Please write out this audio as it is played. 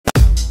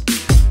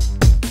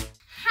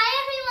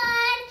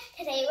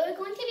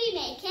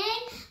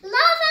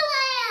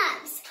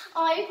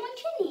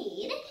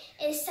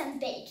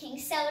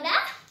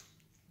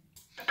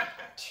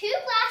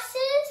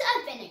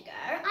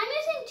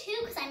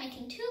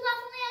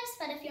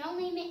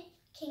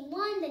making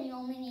 1, then you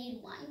only need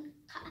 1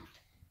 cup.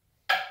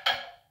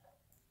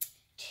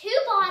 2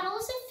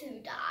 bottles of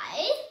food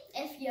dye.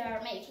 If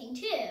you're making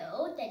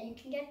 2, then you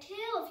can get 2.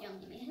 If you're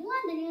only making 1,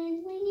 then you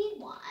only need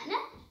 1.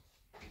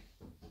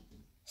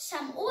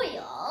 Some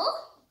oil.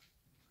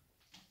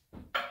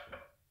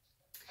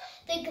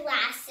 The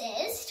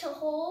glasses to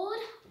hold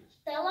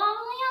the lava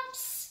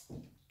lamps.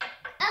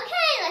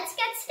 Okay, let's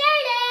get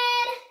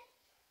started.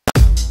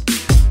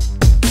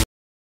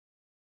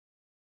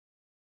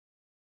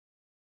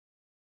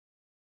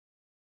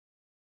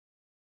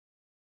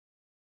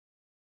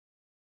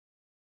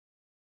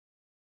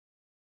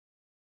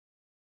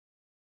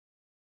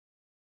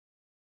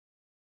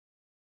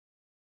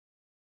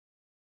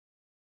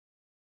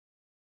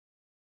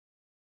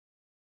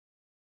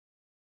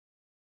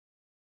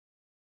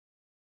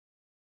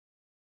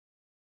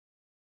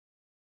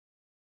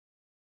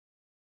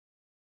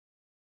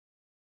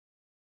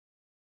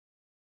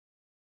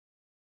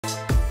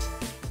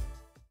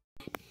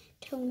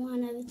 To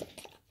one of the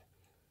cup.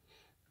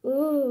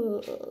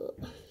 Ooh,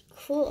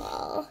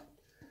 cool.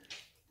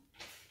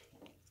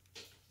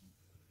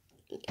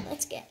 Okay,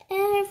 let's get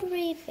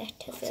every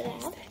bit of it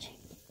out.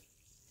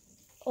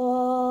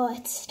 Oh,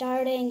 it's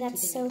starting.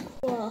 That's so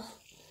cool.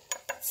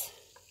 Let's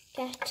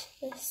get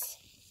this.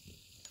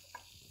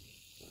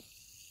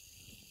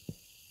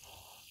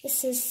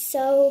 This is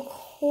so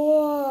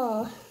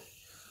cool.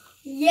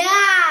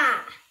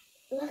 Yeah!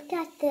 Look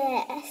at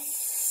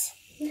this.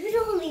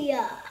 Literally.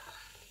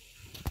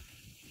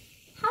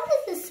 How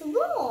does this look?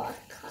 Whoa!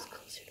 How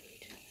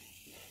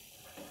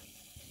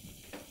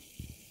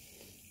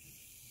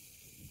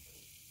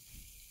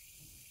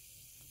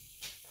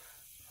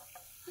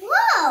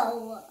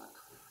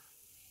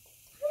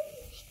do you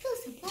make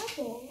those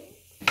bubbles?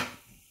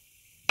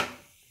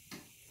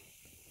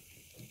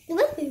 It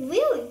must be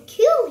really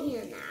cute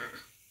here now.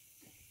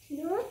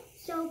 You know,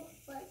 so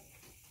cool.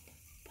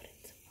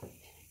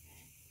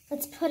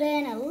 Let's put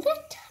in a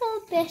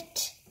little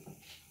bit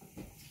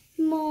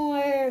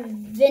more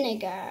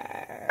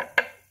vinegar.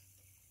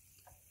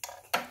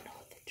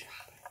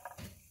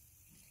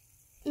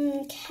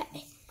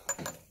 Okay.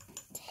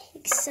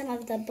 Take some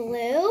of the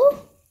blue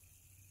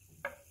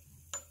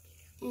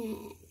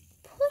and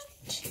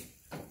put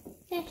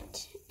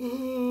it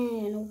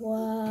in.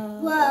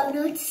 Whoa. Whoa,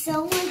 no, it's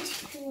so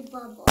much cool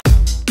bubble.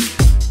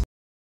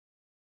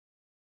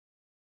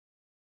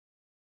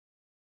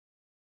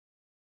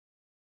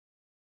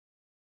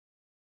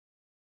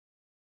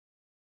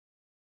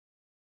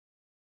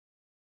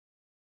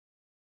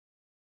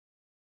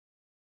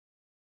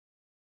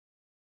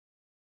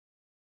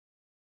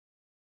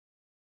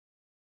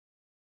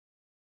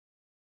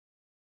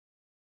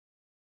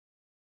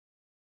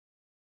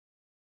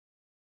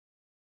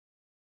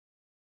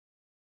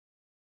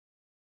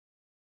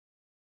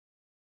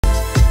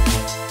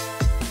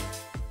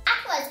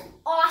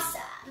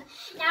 Awesome.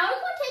 Now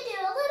we're going to do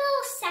a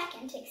little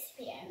second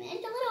experiment,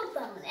 a little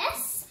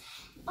bonus.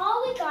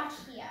 All we got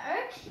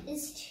here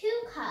is 2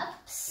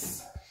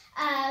 cups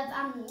of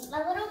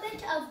a little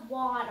bit of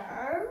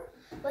water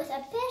with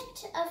a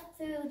bit of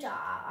food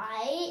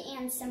dye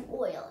and some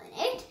oil in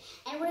it.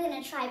 And we're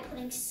going to try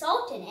putting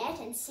salt in it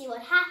and see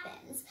what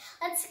happens.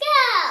 Let's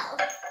go!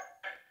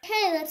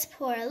 Okay, let's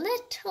pour a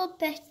little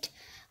bit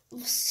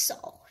of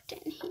salt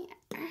in here.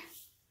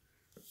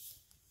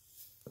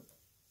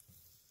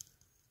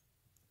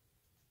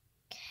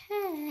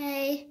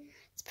 Okay,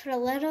 let's put a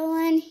little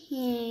in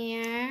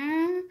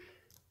here.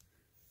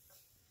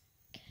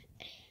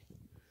 Okay.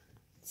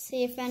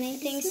 See if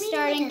anything's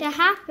starting to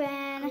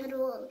happen.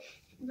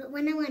 But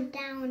when I went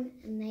down,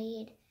 I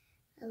made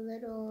a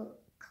little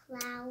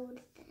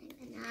cloud thing.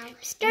 And now I'm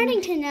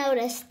starting to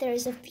notice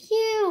there's a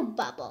few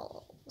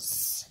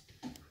bubbles.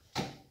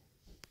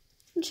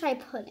 I'll try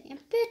putting a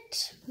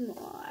bit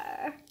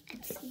more.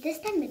 This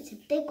time it's a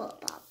bigger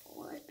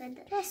bubble, but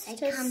it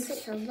comes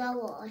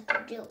slower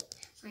to do.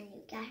 When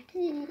you get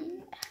it.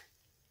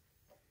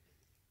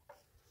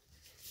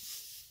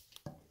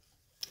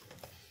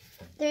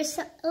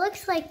 It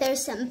looks like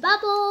there's some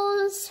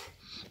bubbles,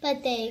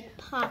 but they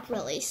pop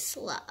really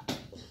slow.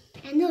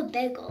 And they're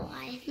bigger,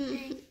 I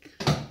think.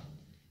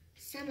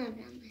 Some of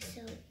them are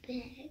so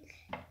big.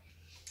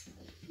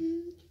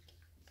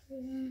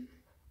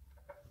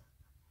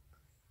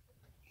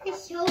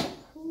 It's so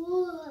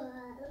cool.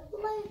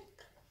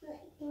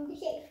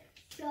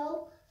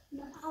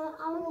 So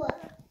cool.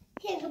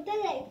 Take a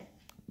big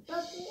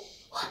bubble.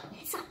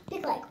 It's not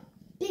big like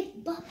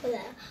big bubble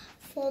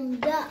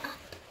formed up.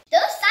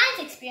 Those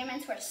science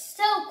experiments were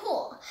so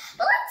cool.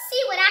 But let's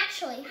see what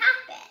actually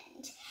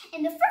happened.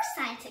 In the first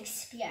science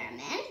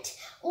experiment,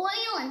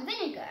 oil and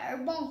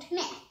vinegar won't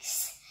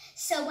mix.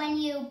 So when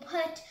you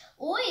put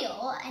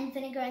oil and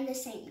vinegar in the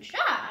same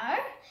jar,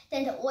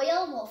 then the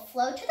oil will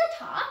flow to the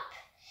top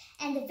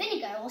and the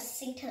vinegar will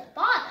sink to the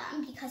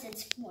bottom because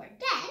it's more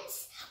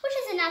dense, which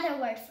is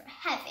another word for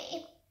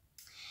heavy.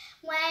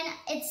 When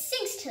it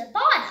sinks to the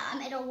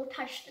bottom, it'll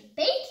touch the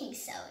baking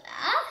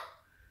soda,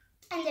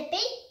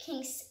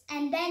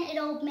 and then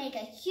it'll make a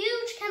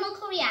huge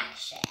chemical reaction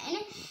reaction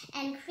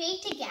and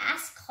create a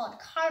gas called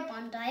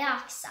carbon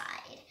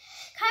dioxide.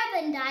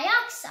 Carbon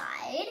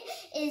dioxide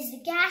is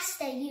the gas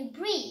that you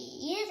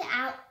breathe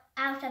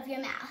out of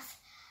your mouth.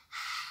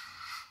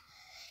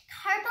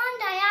 Carbon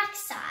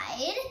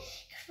dioxide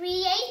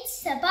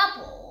creates the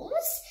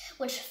bubbles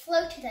which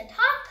float to the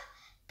top,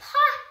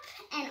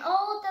 pop, and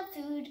all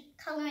the food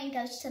coloring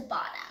goes to the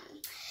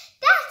bottom.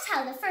 That's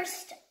how the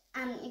first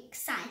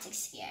science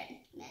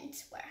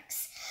experiment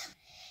works.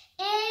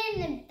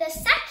 In the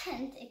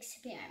second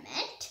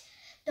experiment,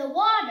 the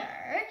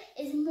water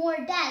is more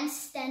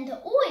dense than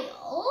the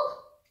oil,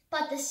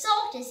 but the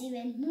salt is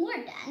even more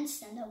dense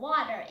than the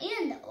water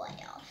and the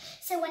oil.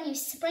 So when you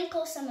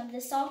sprinkle some of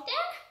the salt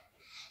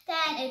in,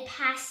 then it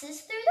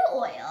passes through the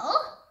oil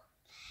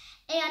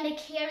and it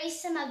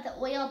carries some of the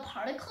oil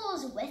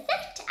particles with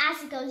it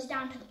as it goes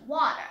down to the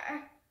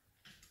water.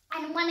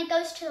 And when it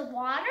goes to the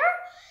water,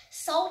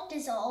 salt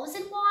dissolves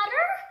in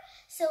water.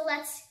 So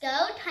let's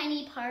go,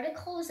 tiny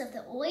particles of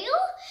the oil,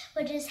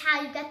 which is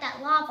how you get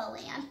that lava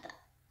lamp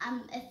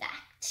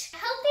effect. I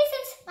hope these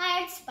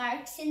inspired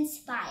sparks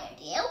inspired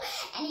you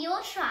and you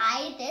will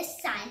try this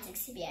science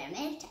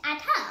experiment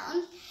at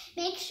home.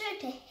 Make sure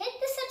to hit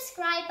the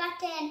subscribe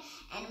button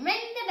and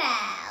ring the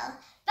bell.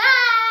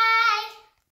 Bye!